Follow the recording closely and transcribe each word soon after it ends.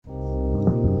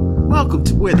Welcome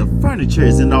to where the furniture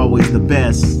isn't always the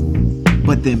best,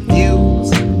 but them views,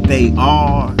 they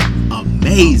are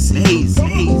amazing. It's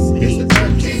the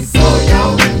 13th floor,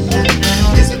 y'all.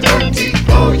 It's the 13th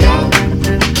floor, y'all.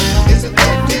 It's the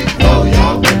 13th floor,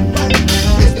 y'all.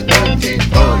 It's the 13th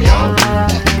floor, y'all.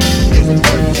 It's the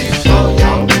 13th floor,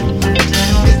 y'all.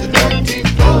 It's the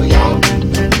 13th floor, y'all.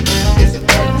 It's the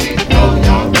 13th floor,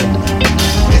 y'all.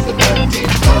 It's the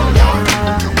 13th floor, y'all.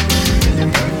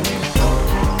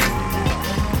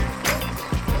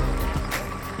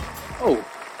 Oh,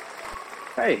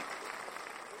 hey,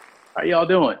 how y'all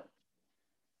doing?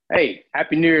 Hey,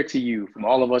 Happy New Year to you from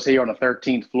all of us here on the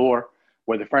 13th floor,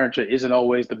 where the furniture isn't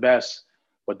always the best,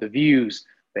 but the views,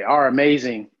 they are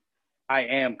amazing. I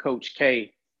am Coach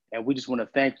K, and we just want to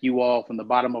thank you all from the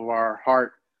bottom of our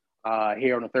heart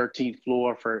here on the 13th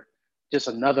floor for just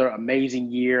another amazing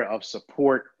year of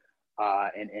support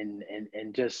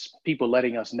and just people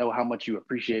letting us know how much you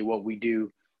appreciate what we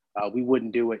do. We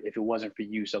wouldn't do it if it wasn't for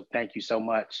you. So thank you so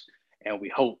much. And we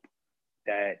hope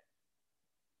that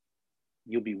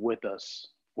you'll be with us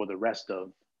for the rest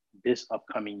of this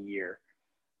upcoming year.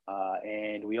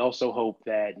 And we also hope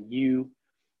that you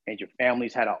and your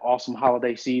families had an awesome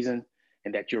holiday season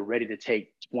and that you're ready to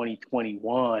take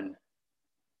 2021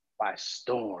 by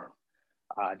storm.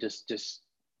 Just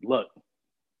look,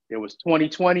 there was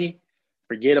 2020,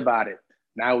 forget about it.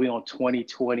 Now we on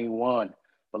 2021.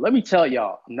 But let me tell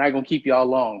y'all, I'm not gonna keep y'all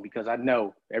long because I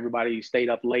know everybody stayed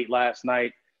up late last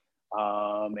night,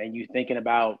 and you thinking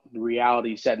about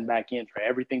reality setting back in for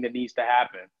everything that needs to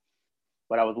happen.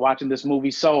 But I was watching this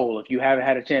movie Soul. If you haven't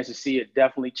had a chance to see it,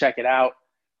 definitely check it out.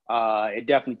 It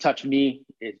definitely touched me.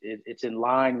 It's in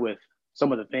line with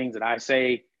some of the things that I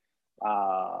say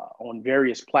on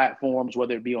various platforms,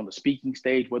 whether it be on the speaking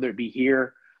stage, whether it be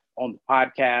here on the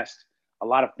podcast, a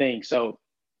lot of things. So,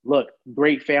 look,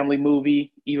 great family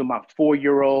movie. Even my 4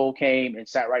 year old came and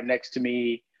sat right next to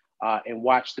me and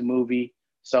watched the movie.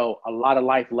 So, a lot of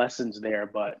life lessons there.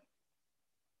 But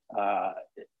uh,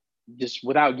 just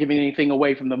without giving anything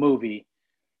away from the movie,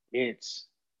 it's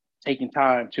taking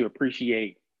time to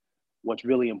appreciate what's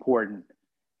really important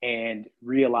and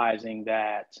realizing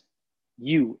that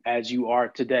you, as you are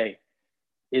today,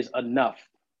 is enough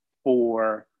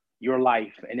for your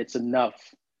life. And it's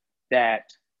enough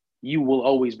that you will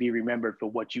always be remembered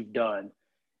for what you've done.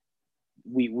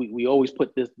 We always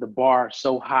put the bar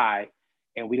so high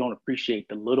and we don't appreciate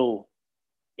the little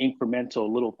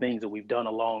incremental little things that we've done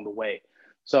along the way.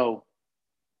 So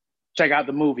check out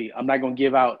the movie. I'm not going to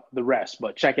give out the rest,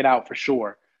 but check it out for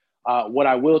sure. What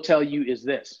I will tell you is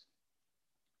this.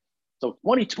 So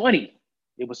 2020,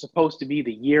 it was supposed to be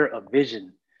the year of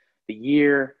vision, the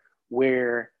year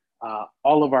where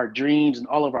all of our dreams and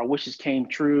all of our wishes came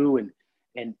true,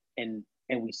 and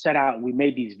we set out and we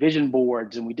made these vision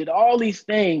boards and we did all these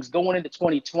things going into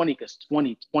 2020 because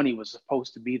 2020 was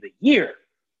supposed to be the year.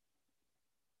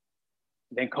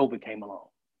 Then COVID came along,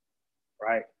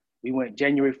 right? We went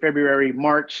January, February,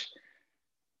 March,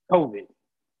 COVID,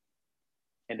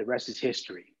 and the rest is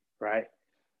history, right?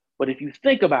 But if you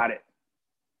think about it,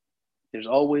 there's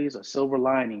always a silver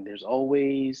lining. There's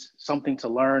always something to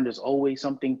learn. There's always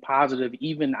something positive,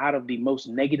 even out of the most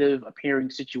negative appearing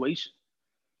situation.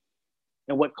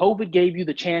 And what COVID gave you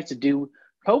the chance to do,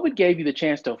 COVID gave you the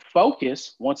chance to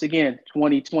focus, once again,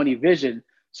 2020 vision.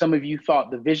 Some of you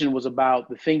thought the vision was about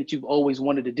the thing that you've always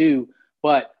wanted to do,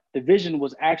 but the vision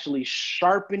was actually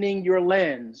sharpening your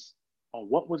lens on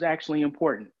what was actually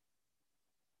important.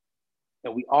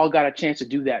 And we all got a chance to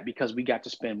do that because we got to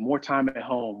spend more time at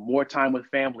home, more time with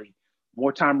family,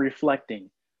 more time reflecting.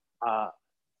 Uh,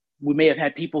 we may have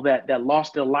had people that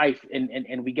lost their life,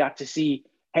 and we got to see,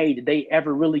 hey, did they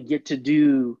ever really get to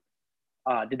do?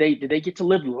 Did they get to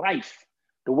live life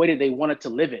the way that they wanted to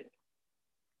live it?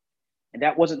 And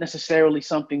that wasn't necessarily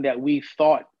something that we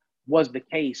thought was the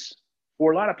case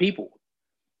for a lot of people.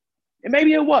 And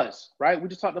maybe it was, right? We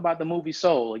just talked about the movie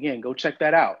Soul. Again, go check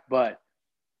that out. But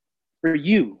for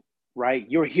you, right?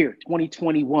 You're here,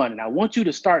 2021, and I want you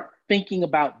to start thinking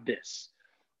about this.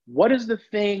 What is the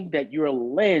thing that your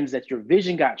lens, that your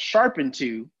vision got sharpened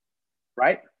to,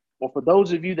 right? Or for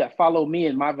those of you that follow me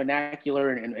in my vernacular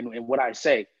and what I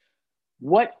say,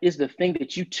 what is the thing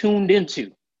that you tuned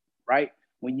into, right?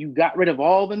 When you got rid of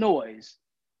all the noise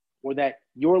or that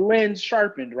your lens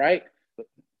sharpened, right? But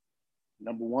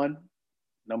number one,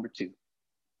 number two,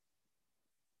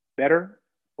 better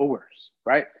or worse,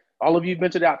 right? All of you have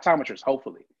been to the optometrist,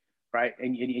 hopefully, right?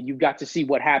 And you've got to see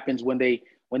what happens when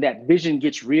that vision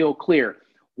gets real clear.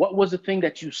 What was the thing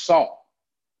that you saw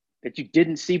that you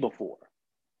didn't see before,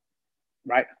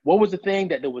 right? What was the thing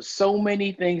that there was so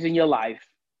many things in your life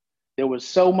There was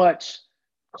so much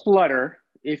clutter,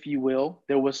 if you will.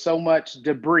 There was so much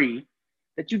debris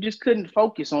that you just couldn't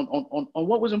focus on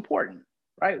what was important,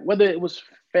 right? Whether it was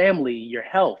family, your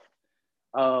health,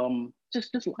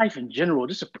 just life in general,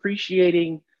 just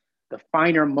appreciating the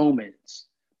finer moments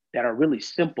that are really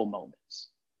simple moments,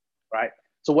 right?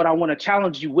 So what I want to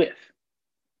challenge you with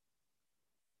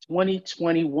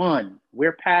 2021,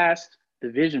 we're past the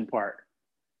vision part,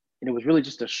 and it was really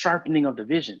just a sharpening of the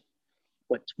vision.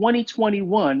 But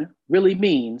 2021 really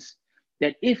means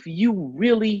that if you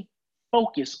really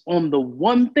focus on the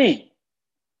one thing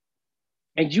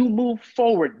and you move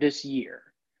forward this year,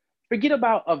 forget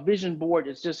about a vision board.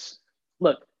 It's just,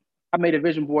 look, I made a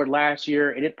vision board last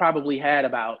year and it probably had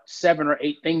about 7 or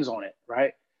 8 things on it,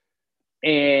 right?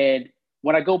 And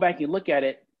when I go back and look at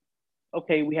it,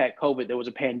 okay, we had COVID, there was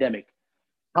a pandemic.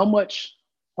 How much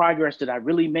progress did I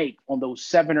really make on those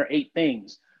 7 or 8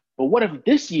 things? But what if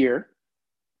this year,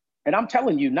 and I'm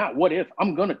telling you, not what if,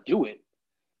 I'm gonna do it.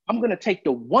 I'm gonna take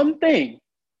the one thing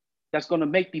that's gonna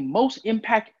make the most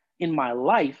impact in my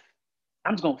life.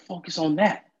 I'm just gonna focus on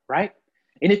that, right?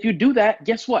 And if you do that,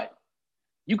 guess what?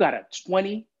 You got a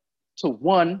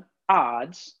 20-1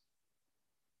 odds.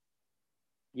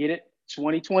 Get it?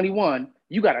 2021.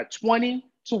 You got a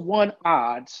 20-1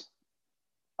 odds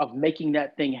of making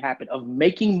that thing happen, of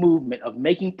making movement, of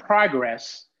making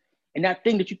progress, and that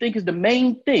thing that you think is the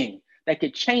main thing that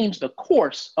could change the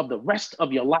course of the rest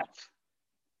of your life,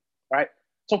 right?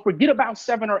 So forget about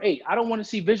 7 or 8. I don't want to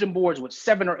see vision boards with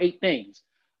 7 or 8 things.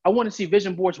 I want to see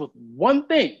vision boards with one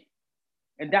thing,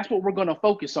 and that's what we're going to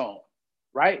focus on,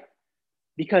 right?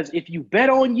 Because if you bet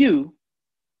on you,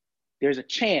 there's a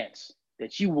chance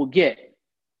that you will get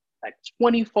a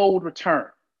 20-fold return.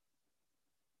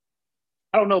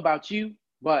 I don't know about you,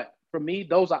 but for me,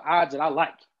 those are odds that I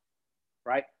like,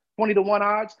 right? 20-1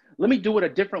 odds. Let me do it a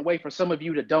different way for some of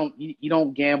you that you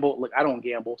don't gamble. Look, I don't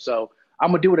gamble, so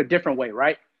I'm gonna do it a different way,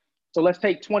 right? So let's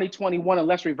take 2021 and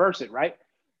let's reverse it, right?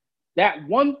 That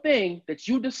one thing that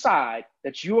you decide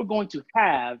that you're going to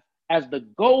have as the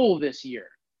goal this year,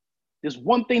 this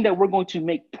one thing that we're going to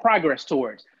make progress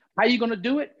towards. How are you gonna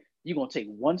do it? You're gonna take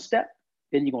one step,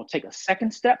 then you're gonna take a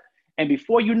second step, and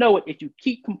before you know it, if you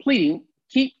keep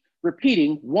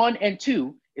repeating 1 and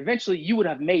 2, eventually you would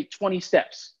have made 20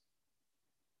 steps,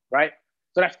 right?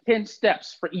 So that's 10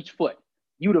 steps for each foot.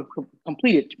 You would have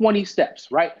completed 20 steps,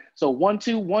 right? So 1,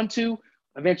 2, 1, 2,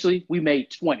 eventually we made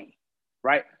 20,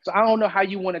 right? So I don't know how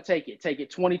you want to take it. Take it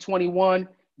 2021,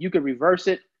 you could reverse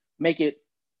it, make it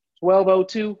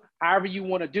 1202, however you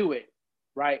want to do it,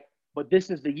 right? But this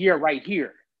is the year right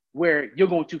here where you're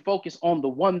going to focus on the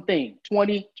one thing,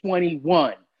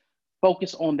 2021.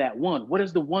 Focus on that one. What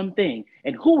is the one thing?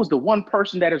 And who is the one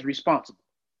person that is responsible?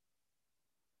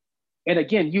 And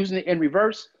again, using it in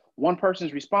reverse, one person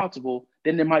is responsible,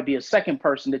 then there might be a second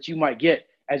person that you might get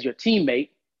as your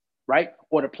teammate, right?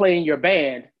 Or to play in your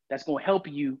band that's going to help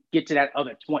you get to that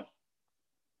other 20.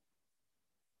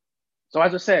 So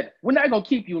as I said, we're not going to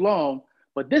keep you long,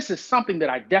 but this is something that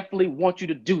I definitely want you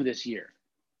to do this year,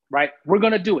 right? We're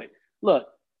going to do it. Look,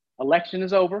 election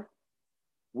is over.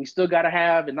 We still got to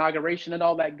have inauguration and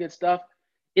all that good stuff.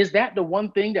 Is that the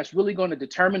one thing that's really going to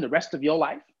determine the rest of your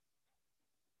life?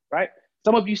 Right?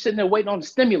 Some of you sitting there waiting on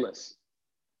stimulus.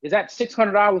 Is that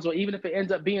 $600, or even if it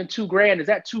ends up being $2,000, is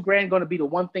that $2,000 going to be the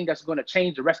one thing that's going to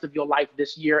change the rest of your life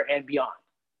this year and beyond?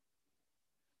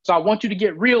 So I want you to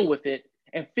get real with it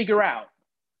and figure out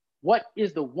what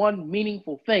is the one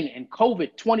meaningful thing. And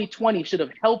COVID 2020 should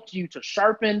have helped you to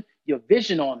sharpen your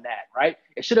vision on that, right?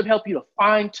 It should have helped you to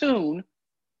fine tune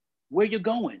where you're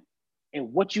going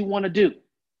and what you want to do.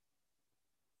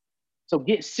 So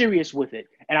get serious with it.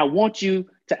 And I want you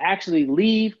to actually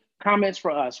leave comments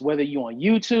for us, whether you're on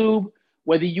YouTube,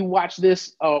 whether you watch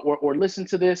this or listen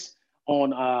to this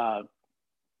on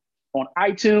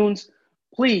iTunes.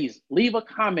 Please leave a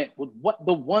comment with what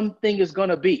the one thing is going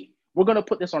to be. We're going to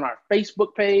put this on our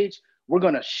Facebook page. We're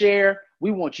going to share.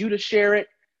 We want you to share it.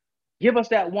 Give us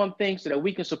that one thing so that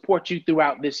we can support you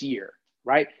throughout this year,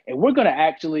 right? And we're going to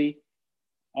actually,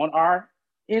 on our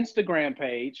Instagram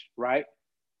page, right?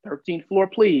 13th Floor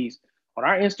Please, on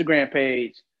our Instagram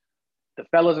page, the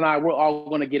fellas and I, we're all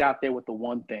going to get out there with the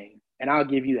one thing. And I'll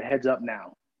give you the heads up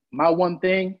now. My one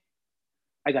thing,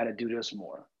 I got to do this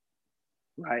more,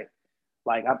 right?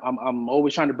 Like I'm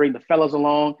always trying to bring the fellas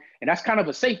along, and that's kind of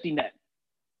a safety net.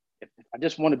 I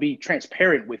just want to be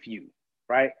transparent with you,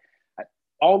 right?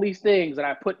 All these things that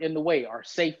I put in the way are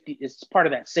safety. It's part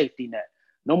of that safety net.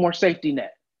 No more safety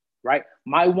net, right?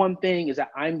 My one thing is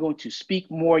that I'm going to speak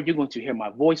more. You're going to hear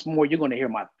my voice more. You're going to hear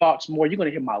my thoughts more. You're going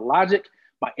to hear my logic,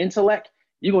 my intellect.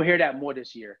 You're going to hear that more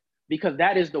this year. because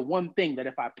that is the one thing that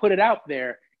if I put it out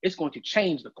there, it's going to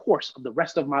change the course of the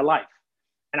rest of my life.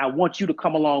 And I want you to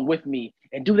come along with me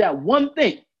and do that one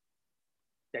thing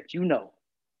that you know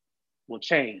will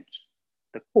change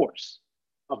the course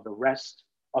of the rest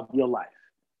of your life.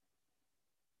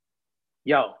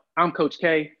 Yo, I'm Coach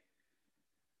K.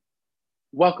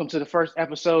 Welcome to the first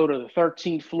episode of the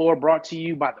 13th Floor, brought to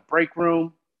you by The Break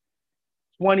Room.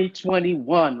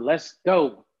 2021, let's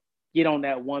go. Get on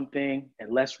that one thing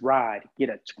and let's ride. Get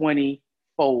a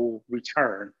 20-fold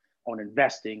return on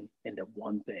investing in the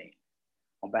one thing.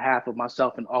 On behalf of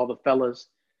myself and all the fellas,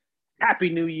 Happy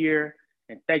New Year,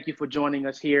 and thank you for joining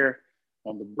us here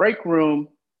on The Break Room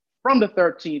from the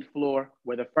 13th floor,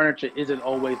 where the furniture isn't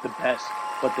always the best,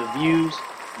 but the views,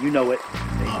 you know it,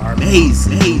 they are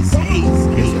amazing. It's the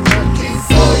 13th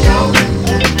floor, y'all.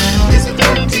 It's the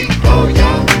 13th floor, y'all.